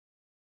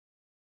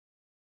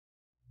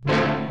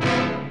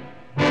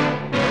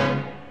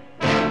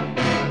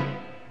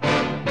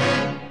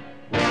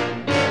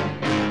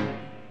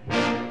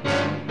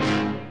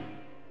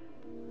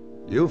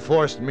You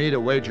forced me to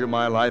wager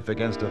my life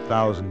against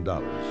 $1,000.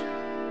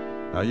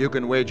 Now you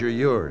can wager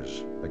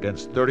yours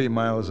against 30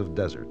 miles of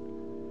desert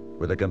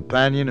with a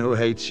companion who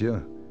hates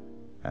you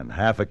and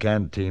half a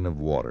canteen of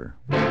water.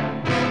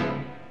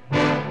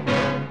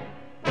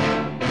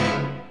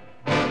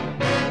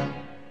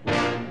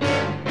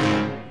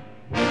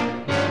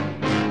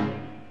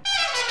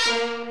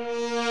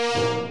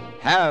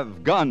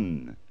 Have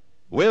Gun,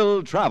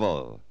 Will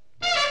Travel.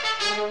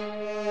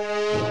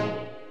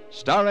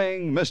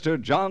 Starring Mr.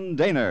 John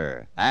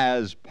Dehner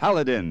as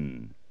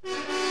Paladin.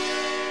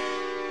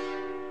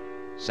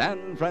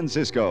 San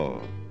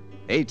Francisco,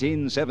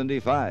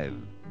 1875.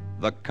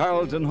 The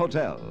Carlton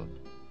Hotel,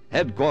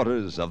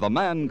 headquarters of the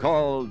man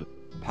called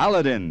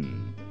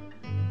Paladin.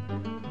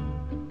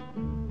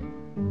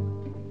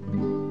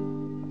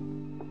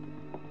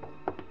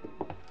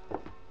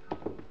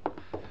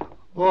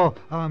 Oh,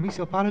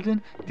 Mr.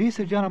 Paladin, this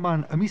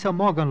gentleman, Mr.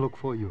 Morgan, look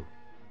for you.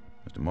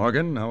 Mr.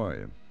 Morgan, how are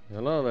you?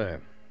 Hello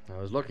there. I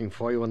was looking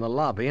for you in the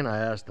lobby, and I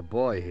asked the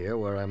boy here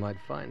where I might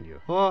find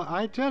you. Oh,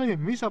 I tell you,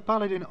 Mr.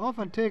 Paladin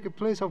often take a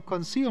place of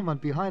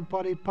concealment behind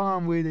potted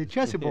palm with a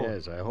chessboard.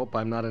 Yes, I hope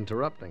I'm not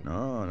interrupting.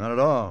 No, not at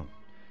all.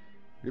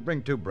 You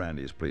bring 2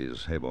 brandies,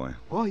 please. Hey, boy.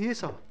 Oh, yes,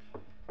 sir.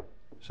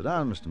 Sit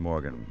down, Mr.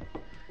 Morgan.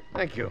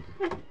 Thank you.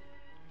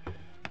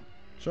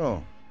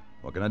 So,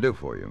 what can I do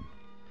for you?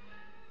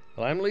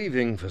 Well, I'm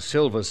leaving for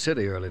Silver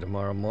City early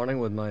tomorrow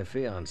morning with my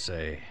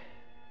fiancée.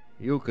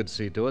 You could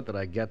see to it that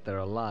I get there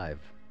alive.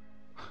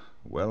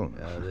 Well...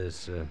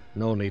 there's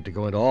no need to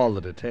go into all the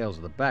details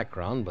of the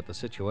background, but the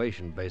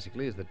situation,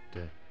 basically, is that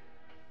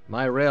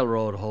my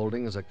railroad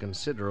holdings are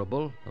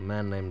considerable. A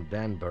man named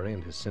Danbury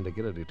and his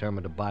syndicate are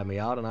determined to buy me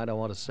out, and I don't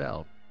want to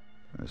sell.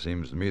 It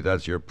seems to me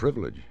that's your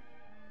privilege.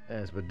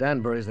 Yes, but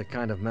Danbury's the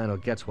kind of man who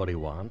gets what he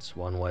wants,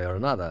 one way or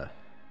another.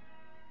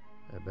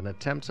 There have been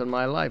attempts on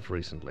my life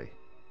recently.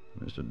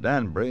 Mr.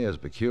 Danbury has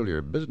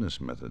peculiar business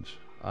methods.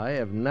 I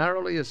have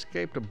narrowly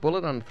escaped a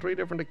bullet on 3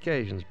 different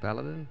occasions,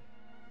 Paladin.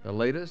 The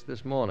latest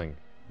this morning.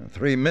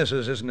 3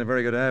 misses isn't a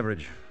very good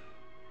average.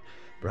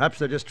 Perhaps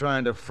they're just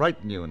trying to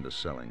frighten you into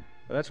selling.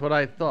 That's what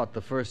I thought the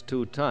first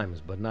 2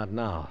 times, but not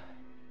now.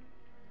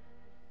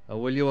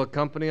 Will you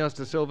accompany us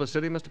to Silver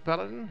City, Mr.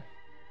 Paladin?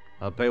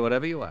 I'll pay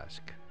whatever you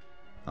ask.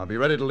 I'll be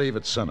ready to leave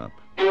at sunup.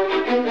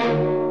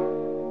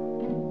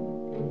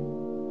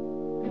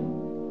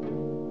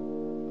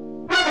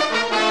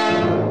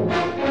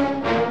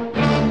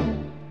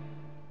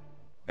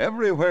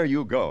 Everywhere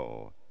you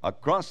go,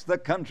 across the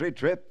country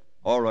trip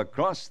or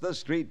across the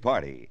street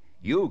party,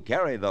 you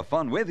carry the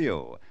fun with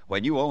you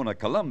when you own a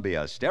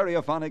Columbia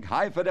stereophonic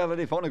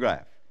high-fidelity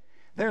phonograph.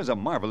 There's a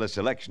marvelous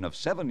selection of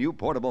 7 new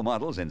portable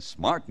models in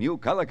smart new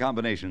color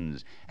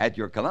combinations at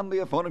your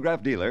Columbia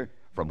phonograph dealer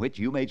from which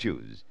you may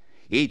choose.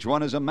 Each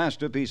one is a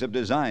masterpiece of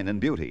design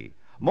and beauty.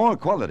 More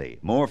quality,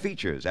 more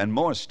features, and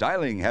more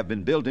styling have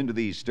been built into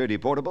these sturdy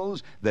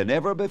portables than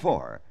ever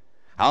before.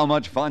 How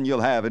much fun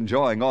you'll have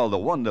enjoying all the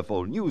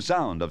wonderful new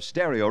sound of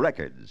stereo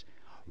records.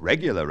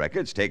 Regular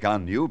records take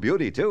on new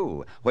beauty,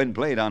 too, when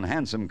played on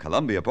handsome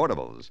Columbia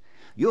portables.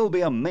 You'll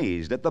be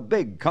amazed at the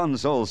big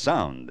console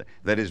sound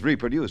that is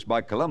reproduced by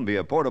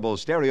Columbia portable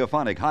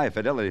stereophonic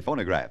high-fidelity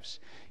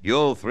phonographs.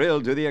 You'll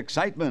thrill to the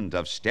excitement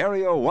of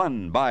Stereo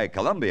One by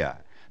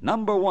Columbia,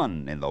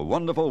 #1 in the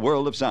wonderful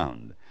world of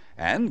sound.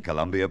 And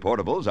Columbia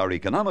portables are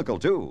economical,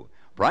 too.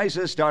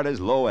 Prices start as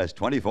low as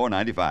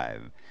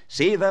 $24.95.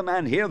 See them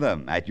and hear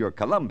them at your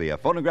Columbia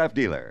phonograph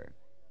dealer.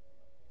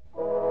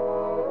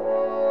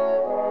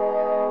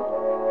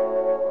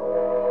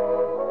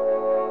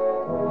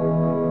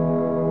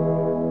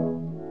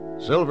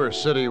 Silver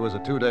City was a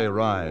 2-day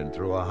ride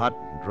through a hot,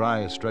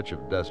 dry stretch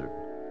of desert.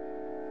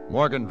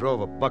 Morgan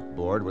drove a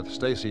buckboard with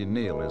Stacy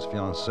Neal, his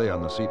fiancée,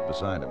 on the seat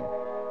beside him.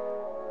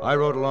 I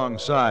rode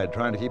alongside,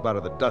 trying to keep out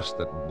of the dust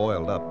that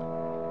boiled up.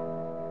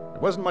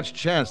 There wasn't much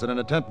chance that an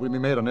attempt would be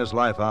made on his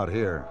life out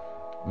here.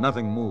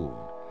 Nothing moved.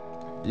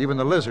 Even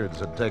the lizards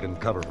had taken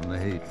cover from the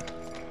heat.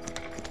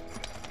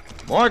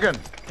 Morgan!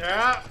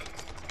 Yeah?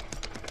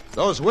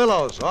 Those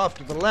willows off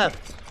to the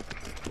left.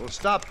 We'll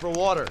stop for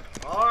water.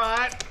 All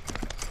right.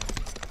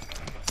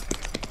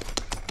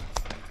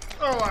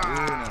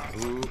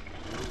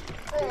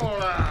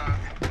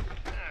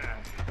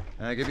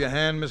 Can I give you a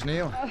hand, Miss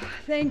Neal?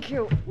 Thank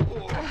you.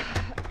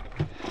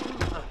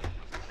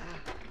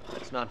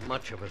 That's not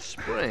much of a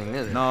spring,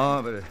 is it?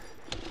 No, but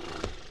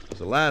it's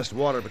the last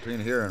water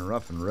between here and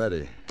Rough and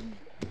Ready.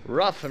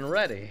 Rough and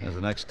Ready? That's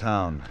the next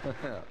town.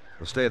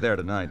 We'll stay there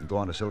tonight and go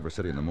on to Silver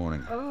City in the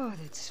morning. Oh,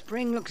 that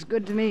spring looks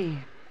good to me.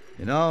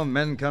 You know,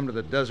 men come to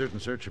the desert in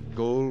search of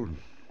gold.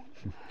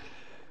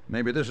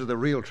 Maybe this is the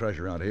real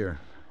treasure out here.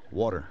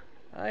 Water.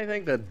 I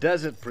think the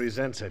desert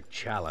presents a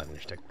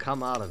challenge to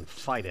come out and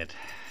fight it.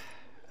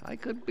 I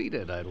could beat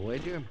it, I'd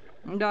wager.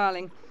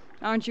 Darling,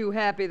 aren't you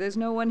happy there's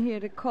no one here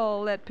to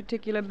call that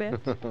particular bet?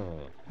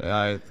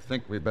 I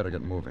think we better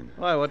get moving.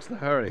 Why, what's the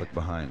hurry? Look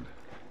behind.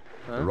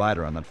 Huh? The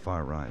rider on that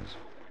far rise.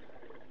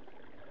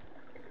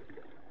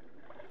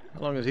 How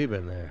long has he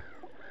been there?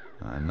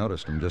 I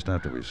noticed him just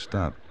after we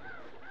stopped.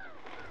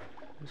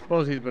 You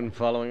suppose he's been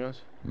following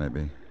us?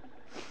 Maybe.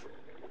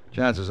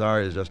 Chances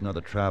are he's just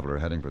another traveler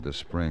heading for this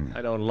spring.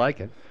 I don't like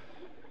it.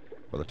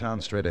 Well, the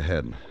town's straight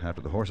ahead.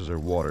 After the horses are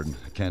watered,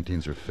 the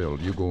canteens are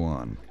filled, you go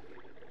on.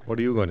 What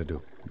are you going to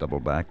do? Double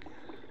back.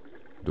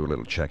 Do a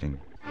little checking.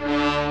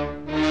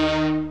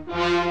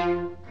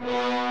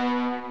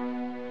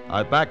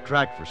 I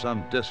backtracked for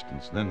some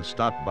distance, then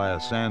stopped by a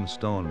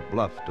sandstone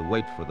bluff to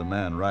wait for the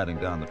man riding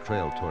down the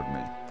trail toward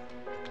me.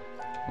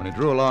 When he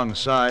drew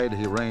alongside,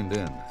 he reined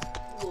in.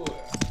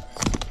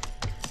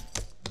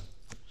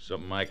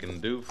 Something I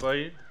can do for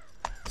you?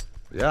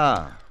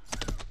 Yeah.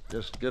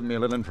 Just give me a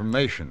little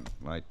information,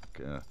 like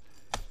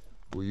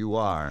who you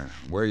are,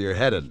 where you're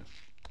headed,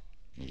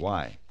 and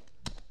why.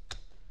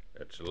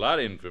 That's a lot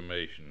of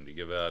information to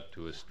give out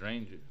to a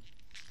stranger.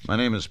 My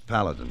name is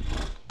Paladin.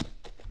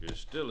 You're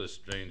still a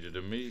stranger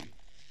to me.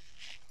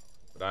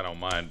 But I don't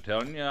mind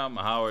telling you I'm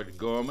Howard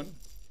Gorman.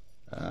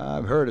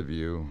 I've heard of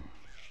you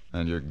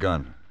and your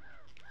gun.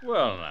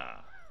 Well,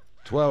 now.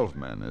 12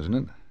 men, isn't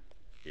it?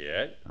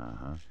 Yeah.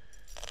 Uh-huh.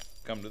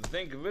 Come to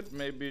think of it,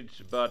 maybe it's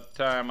about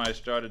time I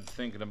started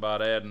thinking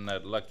about adding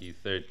that lucky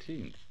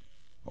 13th.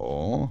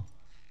 Oh?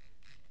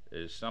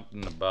 There's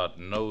something about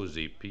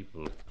nosy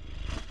people.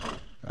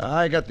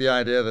 I got the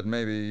idea that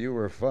maybe you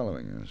were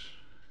following us.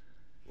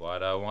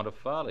 Why'd I want to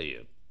follow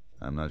you?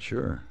 I'm not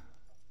sure.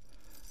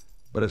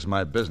 But it's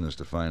my business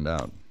to find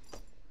out.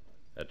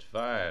 That's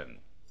fine.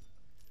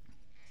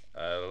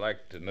 I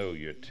like to know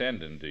you're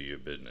tending to your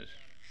business.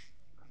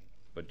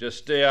 But just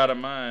stay out of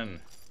mine.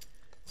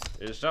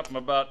 There's something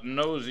about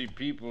nosy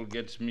people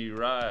gets me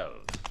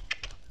riled.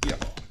 Yeah.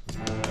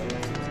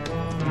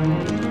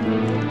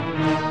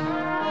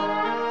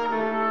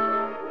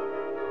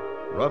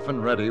 Rough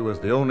and Ready was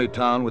the only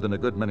town within a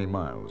good many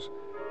miles,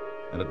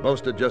 and it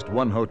boasted just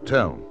one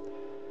hotel.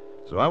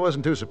 So I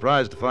wasn't too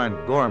surprised to find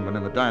Gorman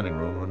in the dining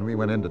room when we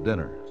went in to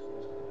dinner.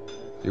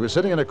 He was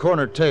sitting at a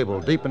corner table,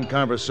 deep in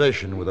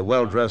conversation with a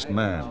well-dressed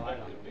man.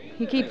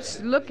 He keeps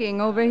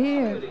looking over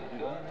here.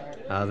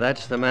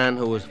 That's the man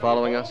who was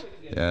following us?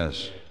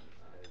 Yes.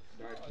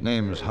 His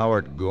name's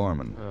Howard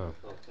Gorman. Oh.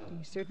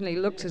 He certainly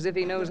looks as if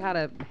he knows how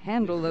to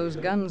handle those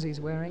guns he's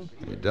wearing.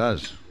 He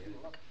does.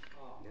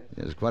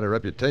 He has quite a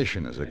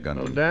reputation as a Well,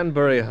 gunman.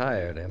 Danbury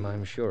hired him,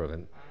 I'm sure of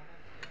it.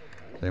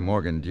 Say,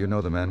 Morgan, do you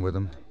know the man with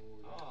him?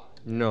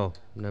 No,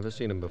 never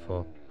seen him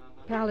before.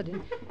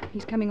 Paladin,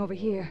 he's coming over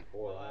here.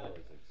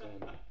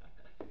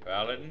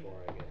 Paladin?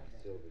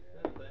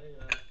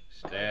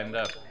 Stand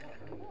up.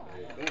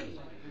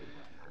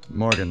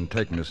 Morgan,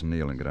 take Miss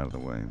Neal and get out of the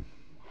way.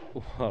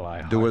 Well,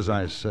 I Do as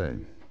I say.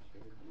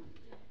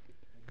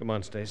 Come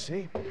on,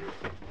 Stacy.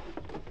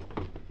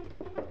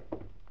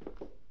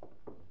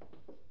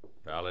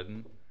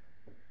 Paladin,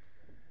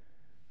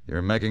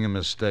 You're making a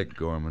mistake,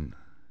 Gorman.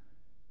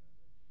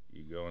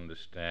 you going to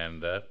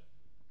stand up?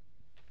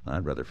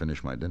 I'd rather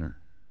finish my dinner.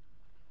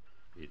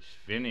 It's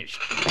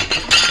finished.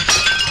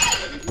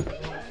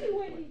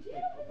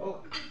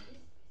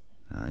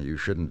 You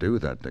shouldn't do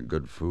that to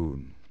good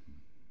food.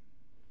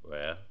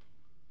 Well,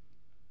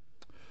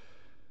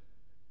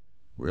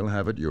 We'll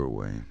have it your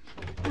way.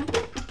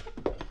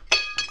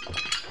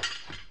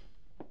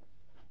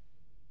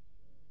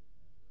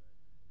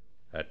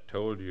 I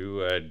told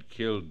you I'd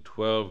killed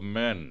 12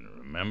 men,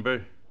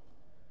 remember?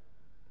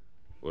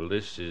 Well,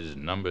 this is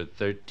number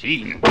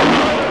 13.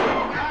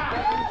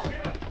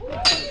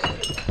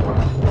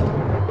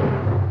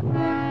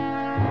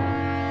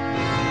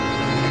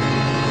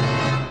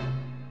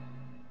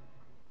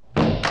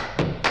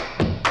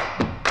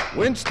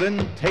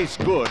 Winston tastes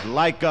good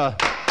like a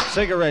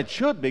cigarette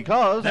should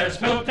because There's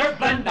filter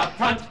blend up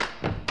front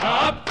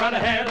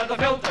ahead of the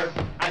filter.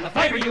 And the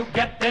flavor you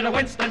get in a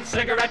Winston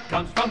cigarette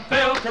comes from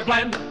filter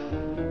blend.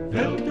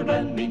 Filter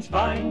blend means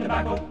fine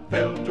tobacco,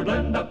 filter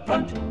blend up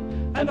front.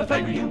 And the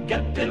flavor you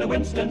get in a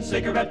Winston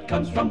cigarette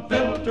comes from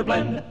filter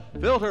blend.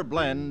 Filter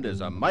Blend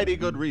is a mighty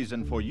good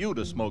reason for you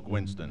to smoke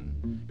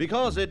Winston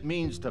because it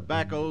means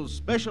tobacco's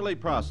specially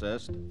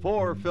processed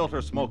for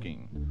filter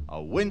smoking,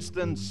 a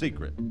Winston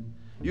secret.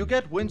 You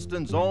get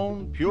Winston's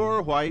own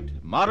pure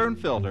white modern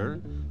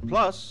filter,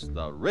 plus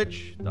the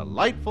rich,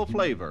 delightful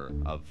flavor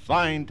of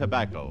fine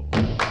tobacco.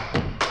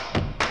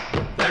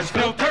 There's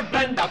filter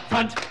blend up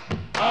front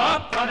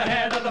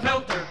ahead of the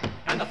filter.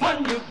 And the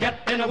fun you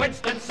get in a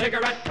Winston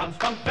cigarette comes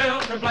from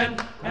filter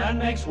blend and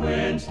makes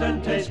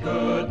Winston taste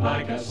good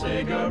like a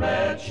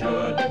cigarette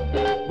should.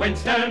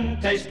 Winston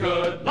tastes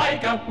good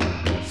like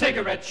a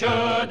cigarette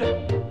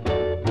should.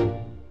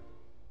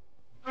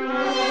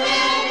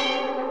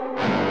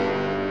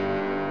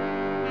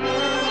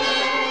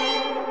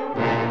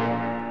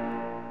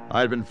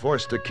 I'd been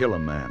forced to kill a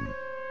man,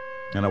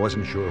 and I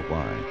wasn't sure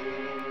why.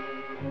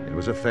 It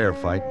was a fair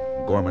fight.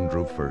 Gorman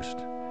drew first.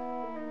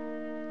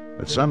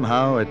 But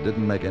somehow it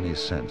didn't make any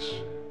sense,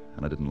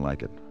 and I didn't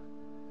like it.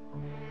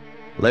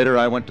 Later,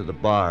 I went to the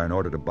bar and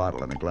ordered a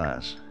bottle and a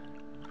glass.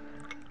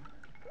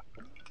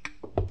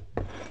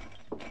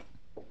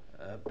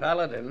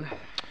 Paladin.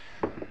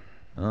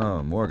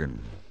 Oh,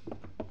 Morgan.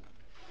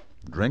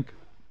 Drink?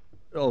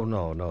 Oh,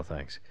 no,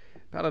 thanks.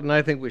 Paladin,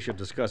 I think we should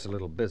discuss a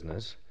little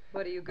business.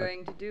 What are you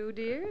going to do,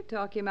 dear?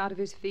 Talk him out of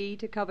his fee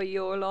to cover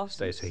your losses?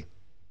 Stacy.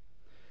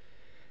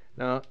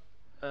 Now,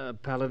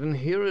 Paladin,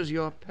 here is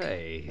your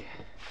pay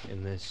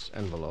in this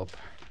envelope.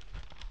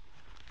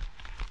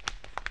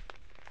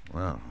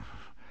 Well,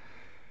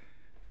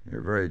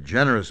 you're very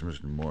generous,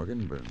 Mr.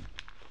 Morgan, but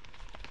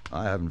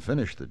I haven't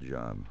finished the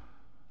job.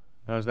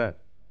 How's that?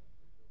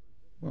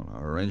 Well,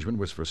 our arrangement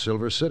was for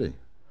Silver City.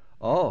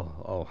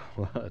 Oh,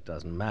 well, it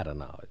doesn't matter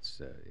now.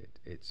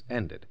 It's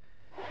ended.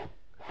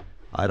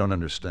 I don't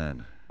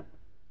understand.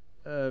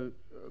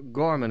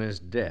 Gorman is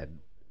dead.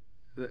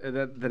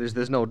 That is,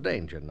 there's no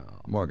danger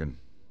now. Morgan,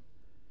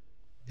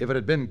 if it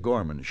had been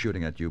Gorman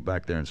shooting at you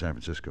back there in San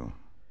Francisco,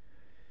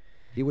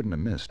 he wouldn't have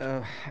missed.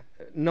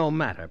 No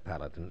matter,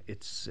 Paladin.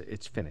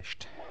 It's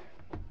finished.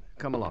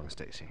 Come along,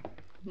 Stacy.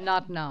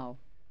 Not now.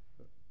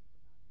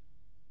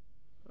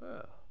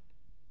 Well.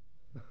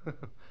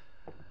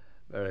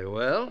 Very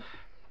well.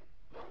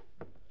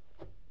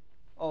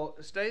 Oh,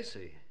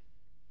 Stacy,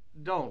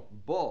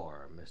 don't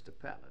bore Mr.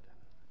 Paladin.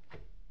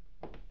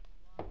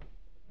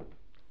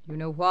 You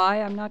know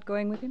why I'm not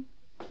going with him?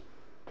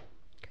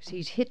 Because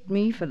he's hit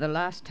me for the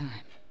last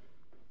time.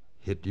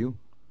 Hit you?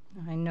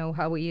 I know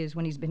how he is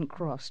when he's been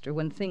crossed or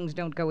when things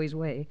don't go his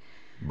way.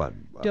 But...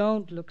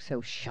 Don't look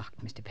so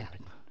shocked, Mr.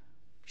 Paladin.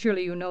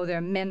 Surely you know there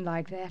are men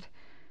like that.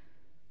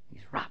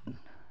 He's rotten.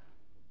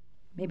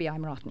 Maybe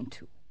I'm rotten,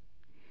 too.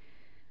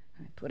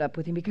 I put up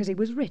with him because he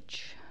was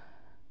rich.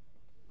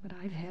 But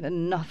I've had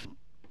enough.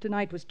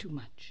 Tonight was too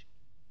much.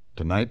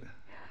 Tonight?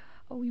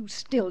 Oh, you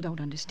still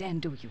don't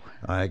understand, do you?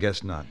 I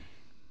guess not.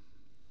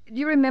 Do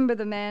you remember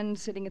the man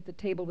sitting at the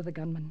table with the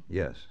gunman?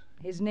 Yes.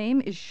 His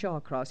name is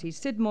Shawcross. He's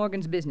Sid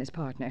Morgan's business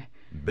partner.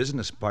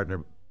 Business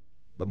partner?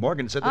 But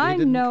Morgan said that he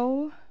didn't... I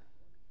know.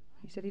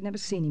 He said he'd never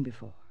seen him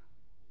before.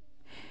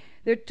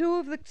 They're two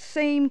of the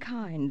same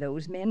kind,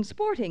 those men,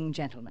 sporting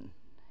gentlemen.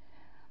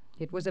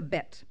 It was a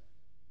bet.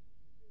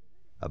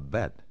 A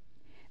bet?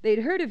 They'd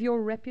heard of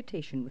your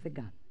reputation with a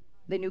gun.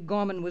 They knew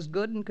Gorman was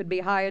good and could be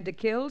hired to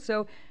kill,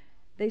 so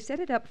they set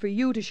it up for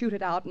you to shoot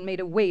it out and made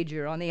a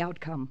wager on the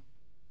outcome.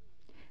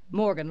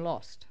 Morgan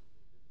lost.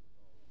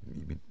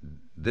 You mean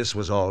this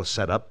was all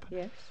set up?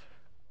 Yes.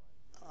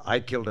 I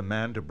killed a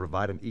man to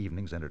provide an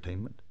evening's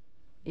entertainment?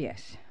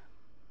 Yes.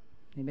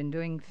 They've been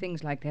doing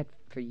things like that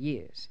for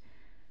years.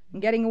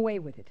 And getting away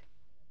with it.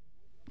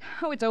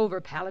 Oh, it's over,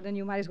 Paladin.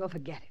 You might as well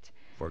forget it.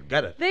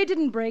 Forget it. They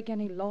didn't break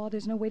any law.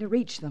 There's no way to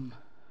reach them.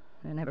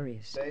 There never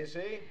is.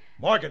 Stacy?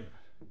 Morgan!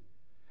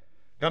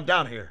 Come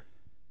down here.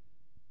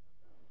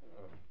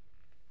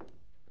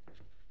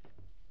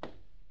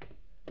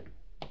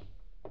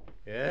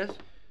 Yes?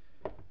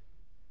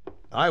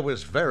 I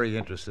was very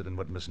interested in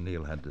what Miss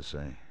Neal had to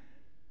say.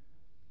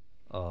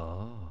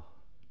 Oh.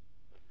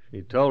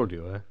 She told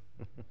you, eh?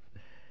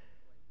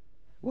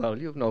 Well,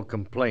 you've no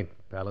complaint,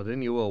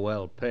 Paladin. You were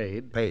well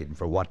paid. Paid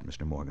for what,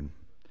 Mr. Morgan?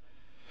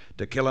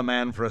 To kill a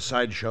man for a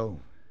sideshow?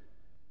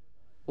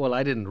 Well,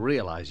 I didn't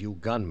realize you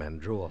gunmen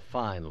drew a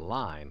fine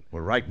line.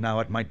 Well, right now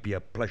it might be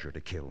a pleasure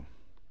to kill.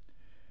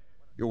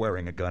 You're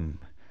wearing a gun.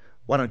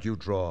 Why don't you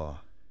draw?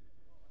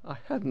 I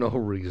had no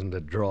reason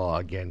to draw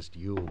against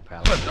you,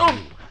 Paladin. But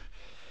don't!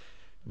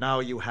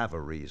 Now you have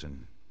a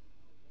reason.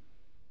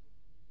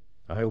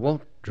 I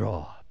won't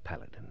draw,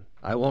 Paladin.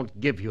 I won't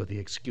give you the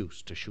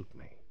excuse to shoot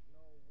me.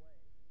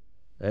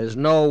 There's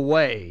no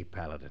way,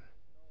 Paladin,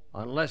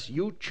 unless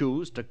you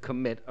choose to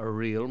commit a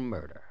real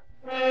murder.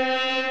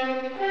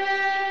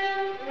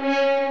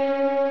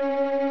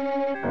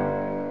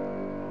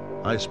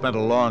 I spent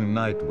a long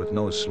night with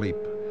no sleep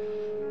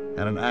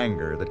and an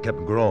anger that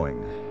kept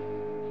growing.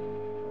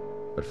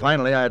 But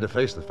finally I had to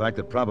face the fact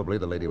that probably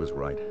the lady was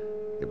right.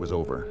 It was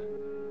over,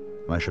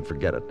 and I should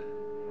forget it.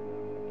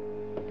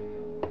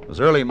 It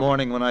was early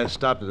morning when I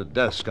stopped at a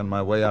desk on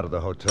my way out of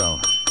the hotel.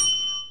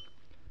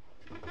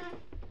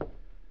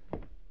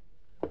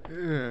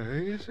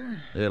 Yes,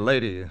 sir. The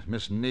lady,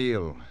 Miss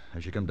Neal,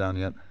 has she come down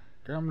yet?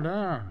 Come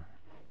down.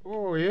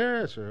 Oh,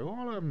 yes, sir.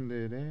 All of them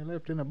did. They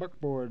left in a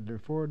buckboard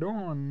before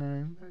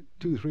dawn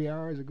 2-3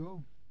 hours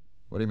ago.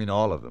 What do you mean,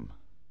 all of them?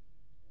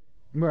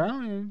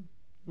 Well,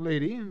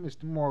 lady and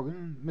Mr.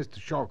 Morgan and Mr.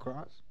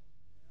 Shawcross.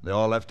 They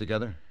all left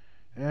together?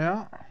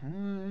 Yeah.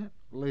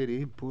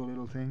 Lady, poor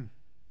little thing.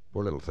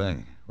 Poor little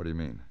thing. What do you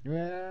mean?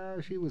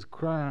 Well, she was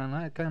crying.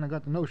 I kind of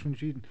got the notion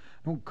she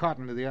don't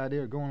cotton to the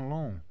idea of going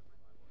alone.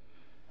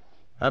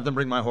 Have them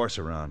bring my horse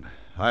around.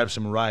 I have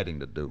some riding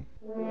to do.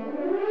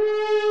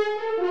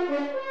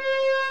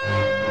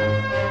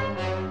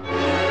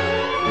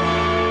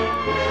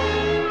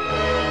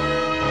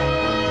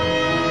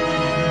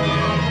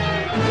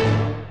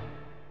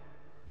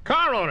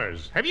 Car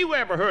owners, Have you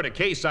ever heard of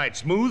K-Site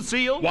Smooth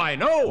Seal? Why,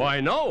 no. Why,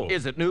 no.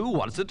 Is it new?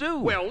 What does it do?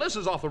 Well, this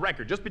is off the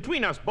record. Just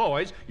between us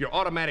boys, your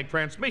automatic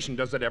transmission,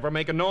 does it ever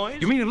make a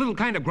noise? You mean a little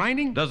kind of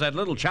grinding? Does that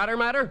little chatter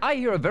matter? I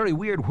hear a very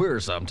weird whir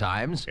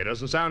sometimes. It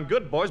doesn't sound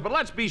good, boys, but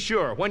let's be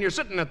sure. When you're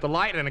sitting at the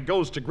light and it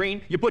goes to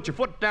green, you put your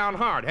foot down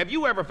hard. Have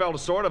you ever felt a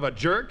sort of a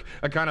jerk,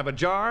 a kind of a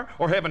jar,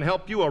 or heaven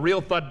help you, a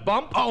real thud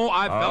bump? Oh,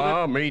 I've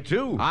felt it. Me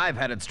too. I've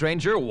had it,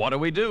 stranger. What do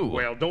we do?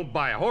 Well, don't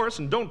buy a horse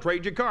and don't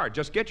trade your car.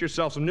 Just get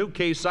yourself some new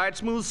K-Site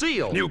Smooth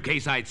Seal. New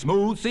K-Site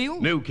Smooth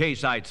Seal? New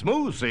K-Site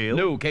Smooth Seal.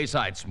 New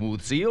K-Site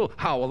Smooth Seal?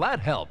 How will that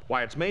help?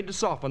 Why, it's made to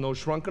soften those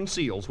shrunken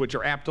seals, which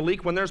are apt to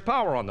leak when there's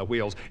power on the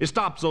wheels. It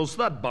stops those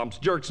thud bumps,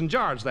 jerks, and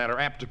jars that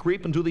are apt to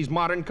creep into these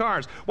modern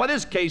cars. Why,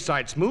 this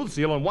K-Site Smooth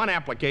Seal in one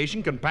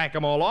application can pack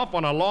them all off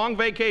on a long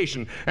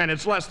vacation, and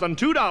it's less than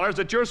 $2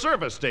 at your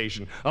service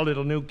station. A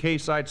little new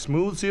K-Site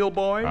Smooth Seal,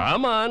 boy?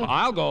 Come on.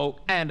 I'll go.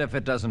 And if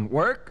it doesn't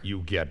work?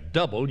 You get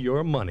double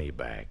your money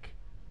back.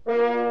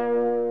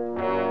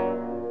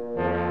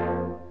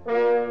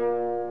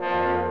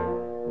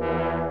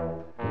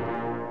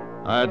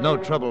 I had no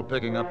trouble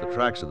picking up the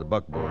tracks of the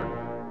buckboard,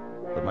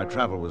 but my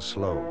travel was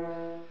slow.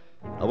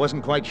 I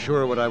wasn't quite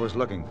sure what I was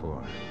looking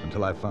for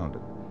until I found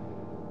it.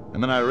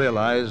 And then I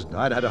realized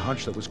I'd had a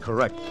hunch that was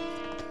correct.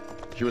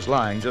 She was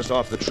lying just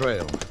off the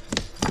trail.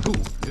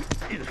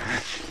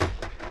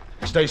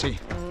 Stacy.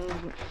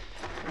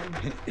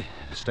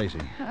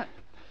 Stacy.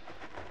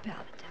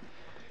 Paladin.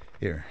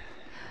 Here.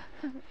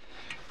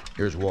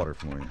 Here's water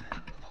for you.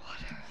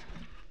 Water.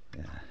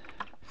 Yeah.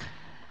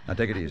 Now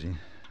take it easy.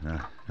 No,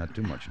 not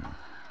too much now.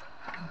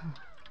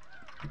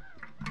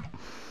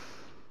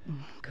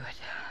 Good.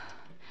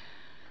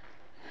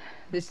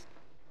 This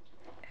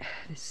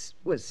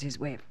was his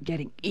way of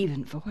getting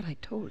even for what I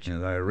told you.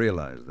 Yes, I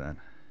realize that.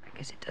 I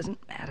guess it doesn't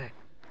matter.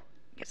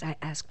 Because I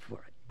asked for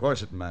it. Of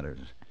course it matters.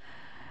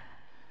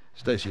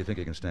 Stacy, you think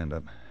you can stand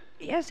up?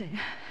 Yes, I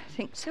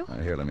think so.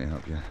 Here, let me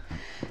help you.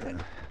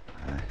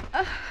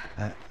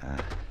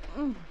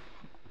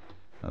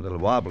 A little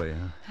wobbly,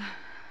 huh?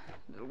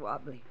 A little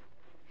wobbly.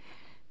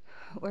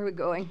 Where are we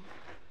going?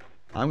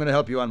 I'm going to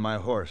help you on my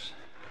horse.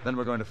 Then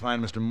we're going to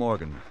find Mr.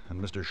 Morgan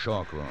and Mr.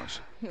 Shawcross.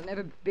 You'll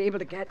never be able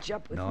to catch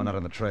up with them. No, not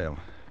on the trail.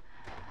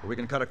 But we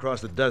can cut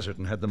across the desert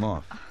and head them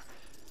off.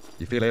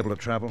 You feel able to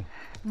travel?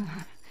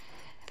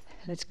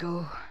 Let's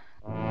go.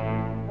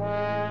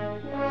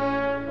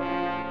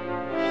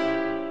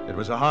 It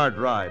was a hard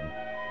ride.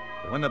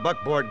 But when the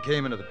buckboard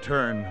came into the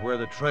turn where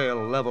the trail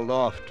leveled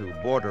off to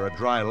border a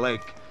dry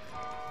lake,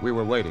 we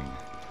were waiting.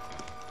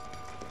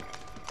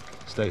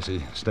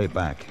 Stacy, stay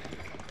back.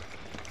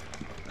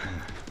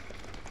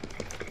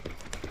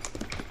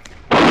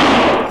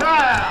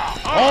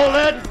 Hold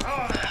it!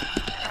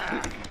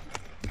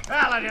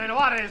 Paladin,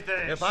 what is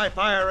this? If I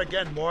fire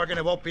again, Morgan,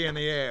 it won't be in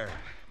the air.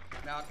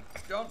 Now,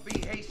 don't be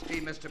hasty,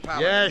 Mr.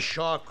 Paladin. Yes,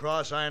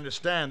 Shawcross, I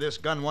understand. This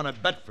gun won a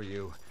bet for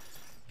you.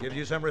 Gives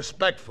you some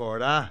respect for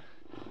it, huh?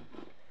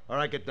 All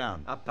right, get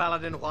down.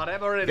 Paladin,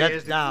 whatever it Get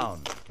is...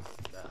 down.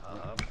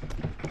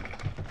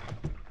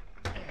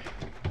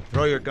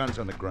 Throw your guns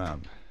on the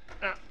ground.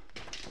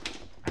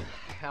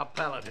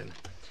 Paladin.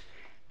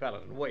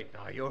 Paladin, wait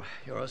now. You're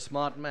a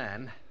smart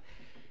man.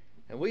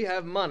 And we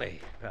have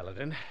money,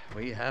 Paladin.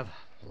 We have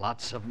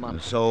lots of money.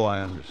 So I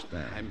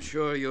understand. I'm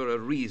sure you're a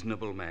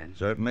reasonable man.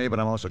 Certainly, but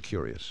I'm also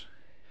curious.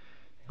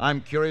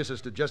 I'm curious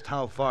as to just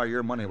how far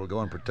your money will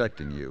go in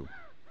protecting you.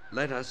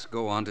 Let us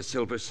go on to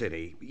Silver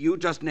City. You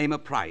just name a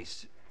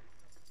price.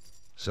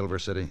 Silver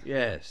City?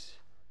 Yes.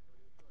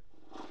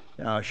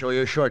 Yeah, I'll show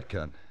you a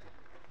shortcut.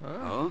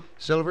 Oh?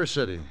 Silver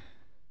City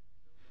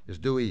is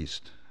due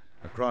east,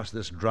 across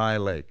this dry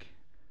lake.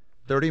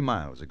 30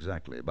 miles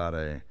exactly, about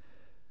a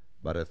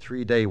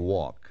 3-day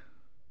walk.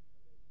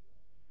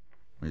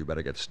 Well, you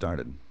better get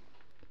started.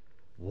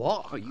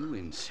 What? Are you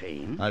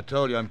insane? I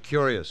told you, I'm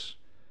curious.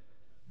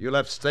 You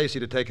left Stacy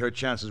to take her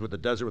chances with the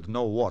desert with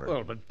no water.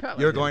 Well, but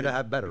Paladin... You're going to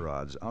have better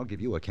odds. I'll give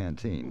you a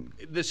canteen.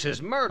 This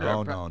is murder.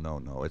 Oh,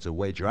 no. It's a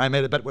wager. I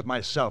made a bet with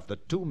myself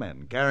that 2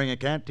 men carrying a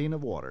canteen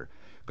of water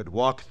could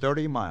walk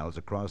 30 miles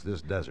across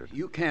this desert.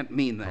 You can't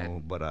mean that.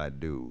 Oh, but I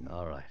do.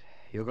 All right.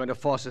 You're going to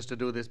force us to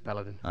do this,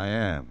 Paladin? I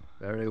am.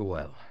 Very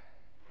well.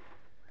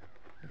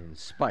 In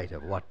spite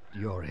of what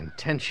your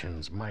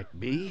intentions might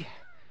be,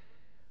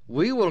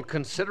 we will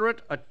consider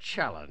it a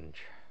challenge.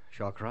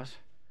 Shawcross?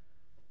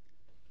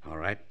 All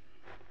right.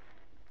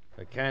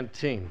 The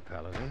canteen,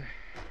 Paladin.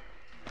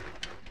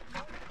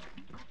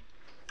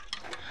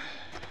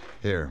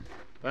 Here.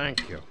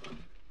 Thank you.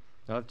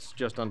 Let's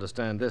just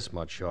understand this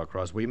much,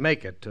 Shawcross. We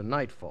make it to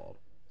nightfall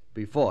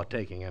before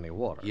taking any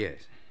water.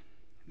 Yes.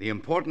 The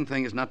important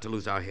thing is not to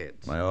lose our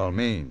heads. By all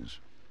means.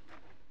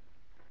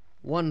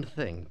 One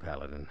thing,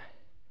 Paladin.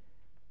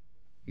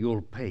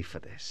 You'll pay for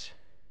this.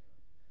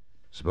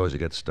 Suppose you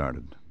get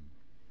started.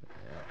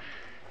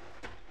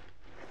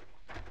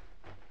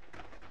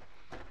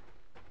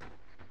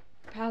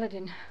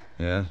 Paladin.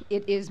 Yes?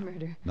 It is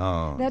murder.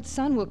 No. That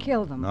sun will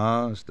kill them.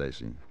 No,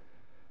 Stacy.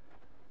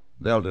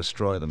 They'll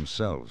destroy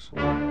themselves.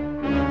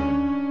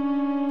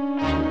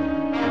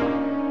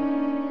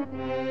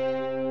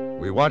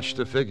 We watched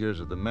the figures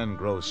of the men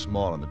grow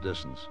small in the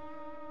distance.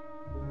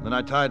 Then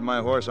I tied my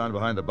horse on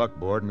behind the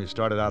buckboard, and we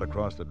started out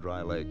across the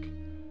dry lake,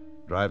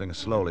 driving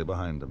slowly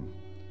behind them,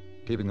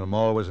 keeping them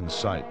always in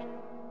sight.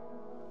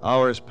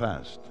 Hours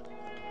passed,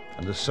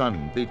 and the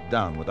sun beat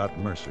down without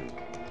mercy.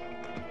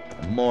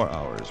 And more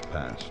hours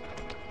passed.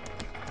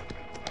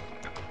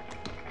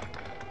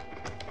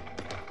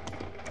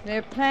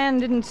 Their plan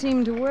didn't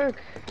seem to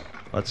work.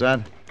 What's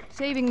that?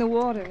 Saving the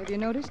water, have you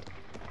noticed?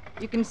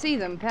 You can see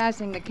them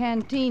passing the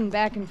canteen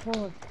back and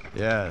forth.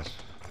 Yes.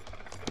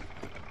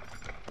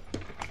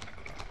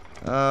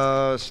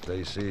 Oh,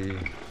 Stacy.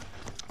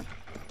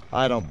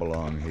 I don't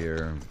belong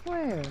here.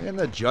 Where? In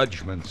the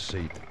judgment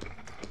seat.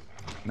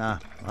 Nah,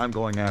 I'm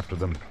going after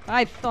them.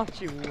 I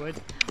thought you would.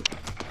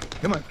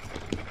 Come on.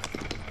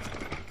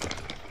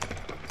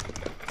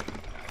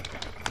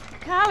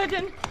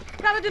 Paladin!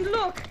 Paladin,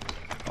 look!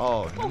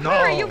 Oh, Oh, no.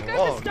 hurry, you've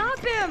got to stop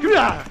him!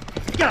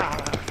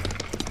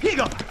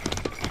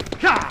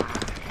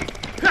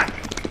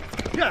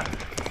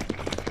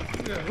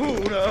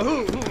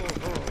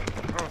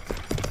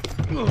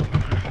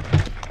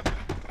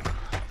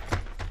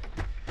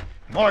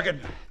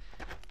 Morgan!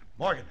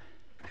 Morgan!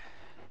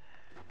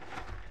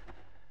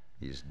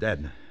 He's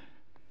dead.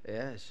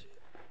 Yes.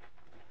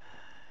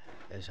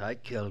 Yes, I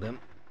killed him.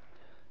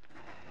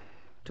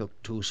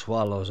 Took 2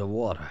 swallows of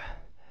water.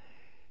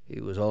 He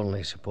was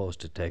only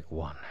supposed to take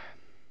 1.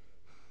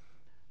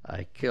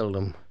 I killed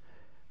him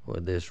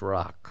with this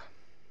rock.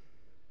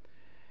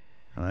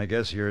 I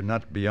guess you're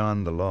not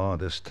beyond the law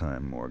this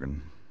time,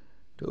 Morgan.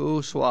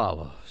 2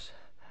 swallows.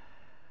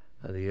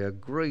 The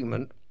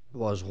agreement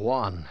was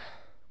 1.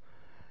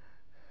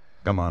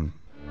 Come on.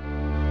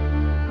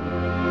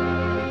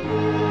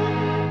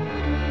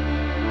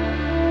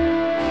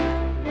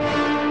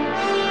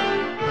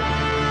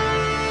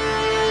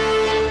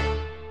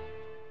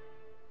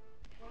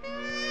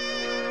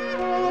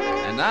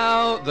 And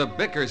now, the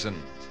Bickersons.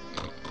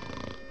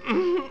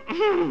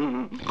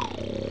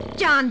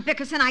 John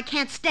Bickerson, I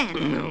can't stand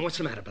it. What's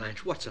the matter,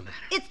 Blanche? What's the matter?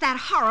 It's that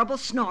horrible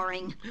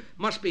snoring.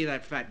 Must be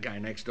that fat guy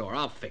next door.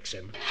 I'll fix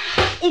him.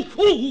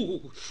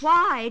 Oh!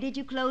 Why did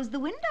you close the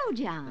window,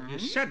 John? You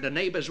said the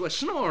neighbors were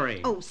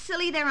snoring. Oh,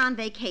 silly, they're on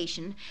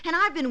vacation. And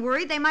I've been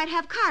worried they might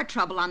have car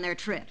trouble on their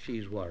trip.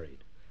 She's worried.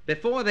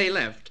 Before they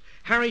left,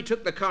 Harry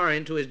took the car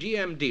into his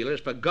GM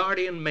dealers for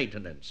Guardian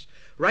maintenance.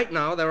 Right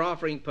now, they're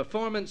offering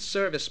performance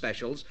service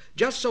specials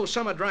just so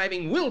summer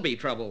driving will be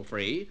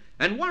trouble-free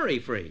and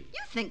worry-free.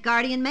 You think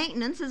Guardian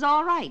maintenance is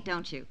all right,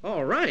 don't you?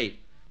 All right.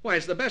 Why,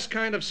 it's the best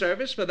kind of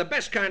service for the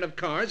best kind of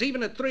cars,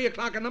 even at 3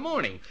 o'clock in the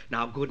morning.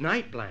 Now, good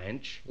night,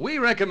 Blanche. We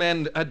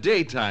recommend a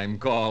daytime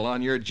call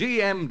on your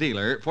GM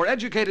dealer for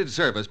educated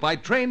service by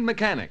trained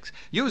mechanics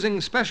using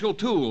special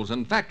tools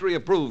and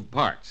factory-approved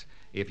parts.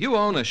 If you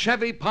own a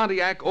Chevy,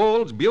 Pontiac,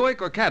 Olds,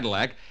 Buick, or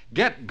Cadillac,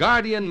 get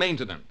Guardian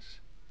Maintenance.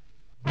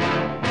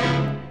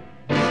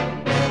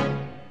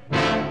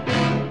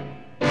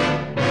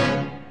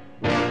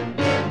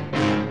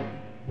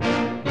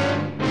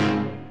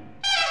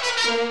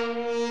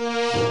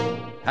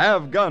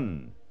 Have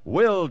Gun,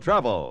 Will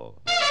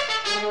Travel.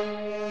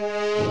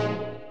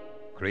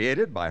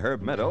 Created by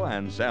Herb Meadow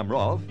and Sam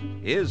Rolfe,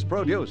 is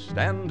produced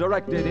and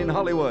directed in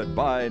Hollywood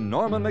by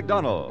Norman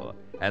Macdonnell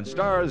and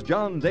stars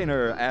John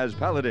Dehner as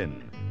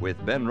Paladin,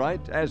 with Ben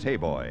Wright as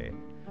Hayboy.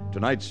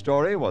 Tonight's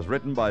story was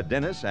written by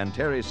Dennis and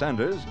Terry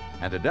Sanders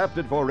and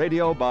adapted for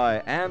radio by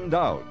Ann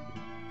Doud.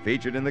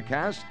 Featured in the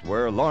cast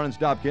were Lawrence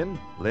Dobkin,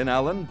 Lynn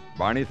Allen,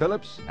 Barney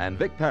Phillips, and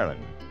Vic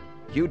Perrin.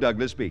 Hugh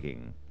Douglas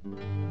speaking.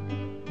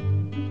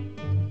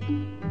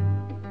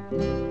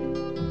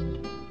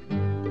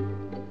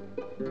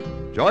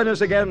 Join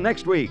us again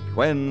next week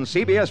when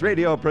CBS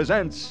Radio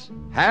presents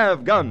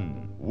Have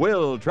Gun,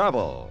 Will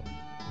Travel.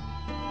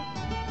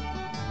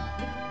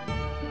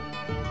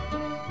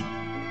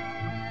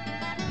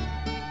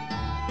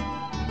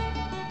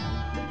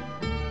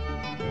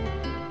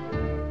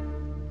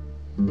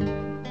 Thank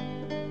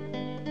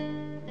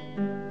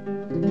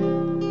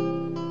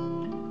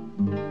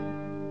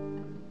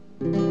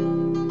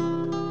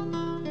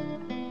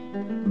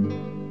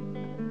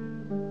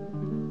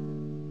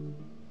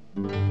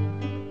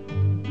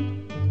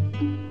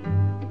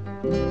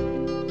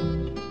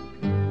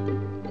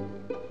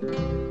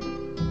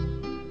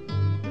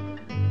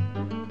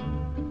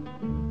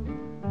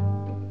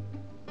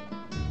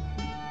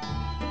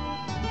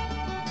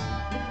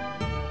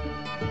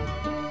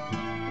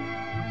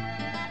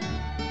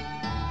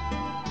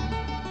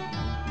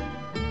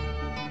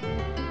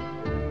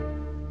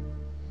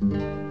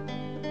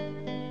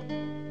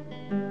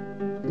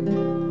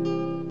you.